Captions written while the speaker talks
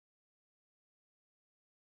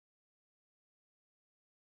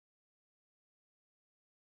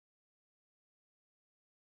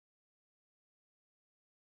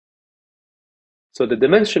So the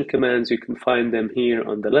dimension commands, you can find them here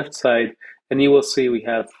on the left side, and you will see we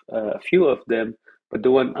have a few of them, but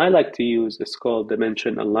the one I like to use is called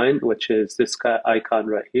dimension align, which is this icon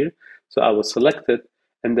right here. So I will select it,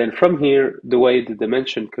 and then from here, the way the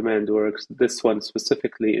dimension command works, this one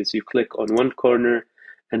specifically is you click on one corner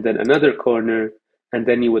and then another corner, and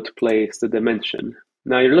then you would place the dimension.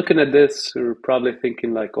 Now you're looking at this, you're probably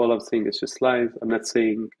thinking like all I'm seeing is just lines. I'm not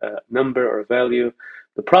seeing a number or a value.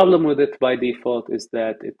 The problem with it by default is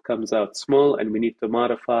that it comes out small and we need to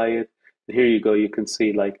modify it. And here you go, you can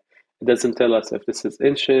see like it doesn't tell us if this is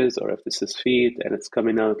inches or if this is feet, and it's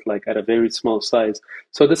coming out like at a very small size.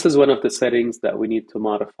 So this is one of the settings that we need to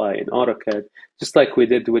modify in AutoCAD, just like we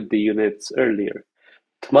did with the units earlier.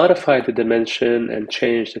 To modify the dimension and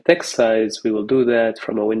change the text size, we will do that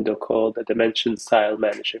from a window called the Dimension Style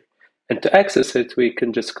Manager. And to access it, we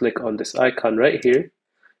can just click on this icon right here.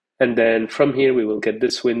 And then from here, we will get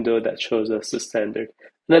this window that shows us the standard.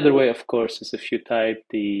 Another way, of course, is if you type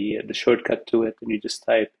the shortcut to it and you just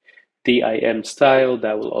type DIM style,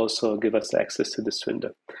 that will also give us access to this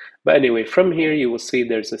window. But anyway, from here, you will see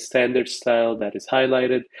there's a standard style that is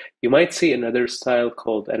highlighted. You might see another style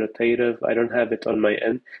called annotative. I don't have it on my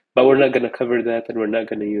end, but we're not going to cover that and we're not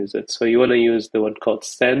going to use it. So you want to use the one called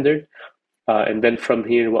standard. And then from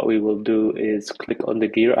here, what we will do is click on the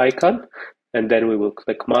gear icon, and then we will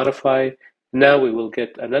click modify. Now we will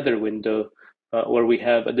get another window where we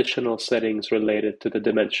have additional settings related to the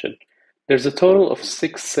dimension. There's a total of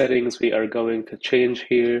 6 settings we are going to change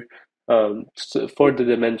here for the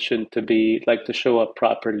dimension to be like to show up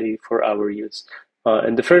properly for our use.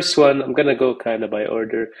 And the first one, I'm going to go kind of by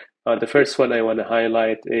order. The first one I want to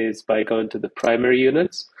highlight is by going to the primary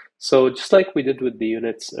units. So just like we did with the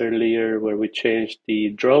units earlier, where we changed the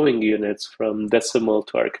drawing units from decimal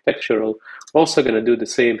to architectural, we're also going to do the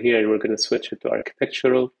same here, and we're going to switch it to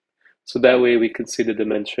architectural. So that way we can see the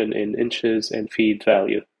dimension in inches and feet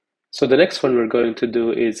value. So the next one we're going to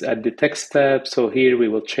do is at the text tab. So here we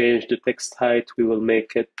will change the text height. We will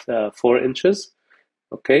make it 4 inches.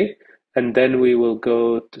 Okay. And then we will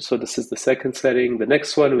go to, so this is the second setting. The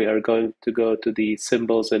next one, we are going to go to the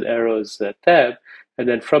symbols and arrows tab. And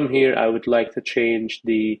then from here, I would like to change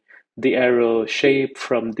the arrow shape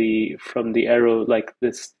from the arrow like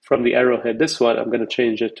this, from the arrowhead. This one, I'm going to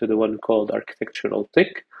change it to the one called architectural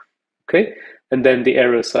tick. Okay. And then the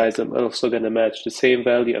arrow size, I'm also going to match the same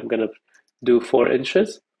value. I'm going to do 4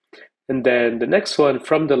 inches. And then the next one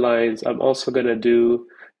from the lines, I'm also going to do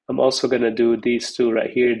these two right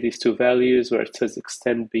here, these two values where it says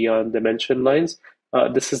extend beyond dimension lines.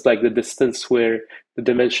 This is like the distance where the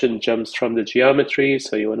dimension jumps from the geometry.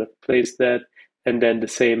 So you want to place that. And then the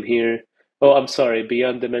same here. Oh, I'm sorry,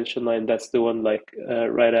 beyond dimension line, that's the one like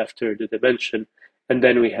right after the dimension. And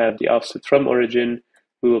then we have the offset from origin.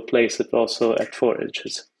 We will place it also at 4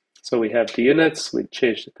 inches. So we have the units, we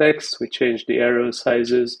change the text, we change the arrow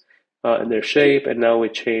sizes and their shape, and now we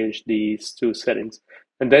change these 2 settings.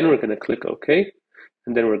 And then we're going to click OK,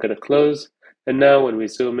 and then we're going to close. And now when we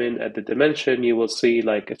zoom in at the dimension, you will see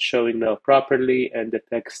like it's showing now properly and the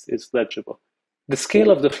text is legible. The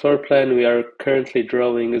scale of the floor plan we are currently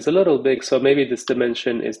drawing is a little big, so maybe this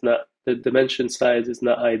dimension is not, the dimension size is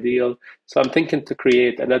not ideal. So I'm thinking to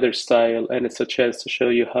create another style, and it's a chance to show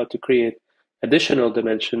you how to create additional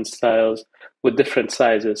dimension styles with different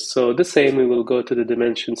sizes. So the same, we will go to the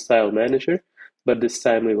Dimension Style Manager, but this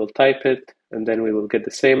time we will type it, and then we will get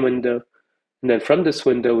the same window. And then from this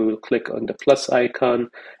window, we will click on the plus icon,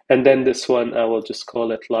 and then this one, I will just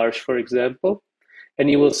call it large, for example. And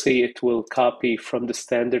you will see it will copy from the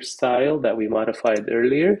standard style that we modified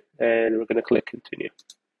earlier, and we're going to click continue.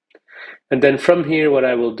 And then from here, what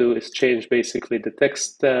I will do is change basically the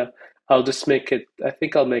text. I'll just make it, I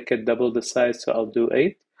think I'll make it double the size, so I'll do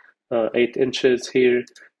 8 inches here,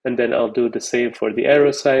 and then I'll do the same for the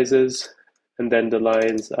arrow sizes, and then the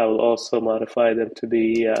lines, I will also modify them to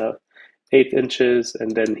be 8 inches,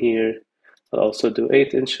 and then here I'll also do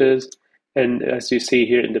 8 inches. And as you see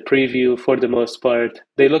here in the preview, for the most part,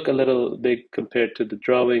 they look a little big compared to the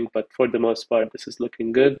drawing, but for the most part, this is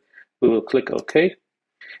looking good. We will click OK.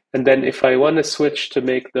 And then if I want to switch to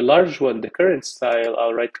make the large one the current style,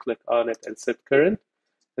 I'll right click on it and set current,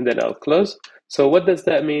 and then I'll close. So what does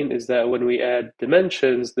that mean is that when we add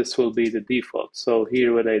dimensions, this will be the default. So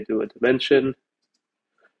here when I do a dimension,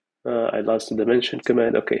 I lost the dimension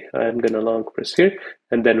command. Okay, I'm going to long press here,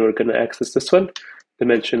 and then we're going to access this one.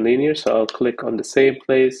 Dimension linear, so I'll click on the same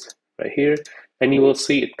place right here, and you will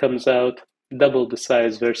see it comes out double the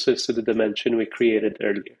size versus the dimension we created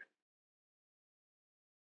earlier.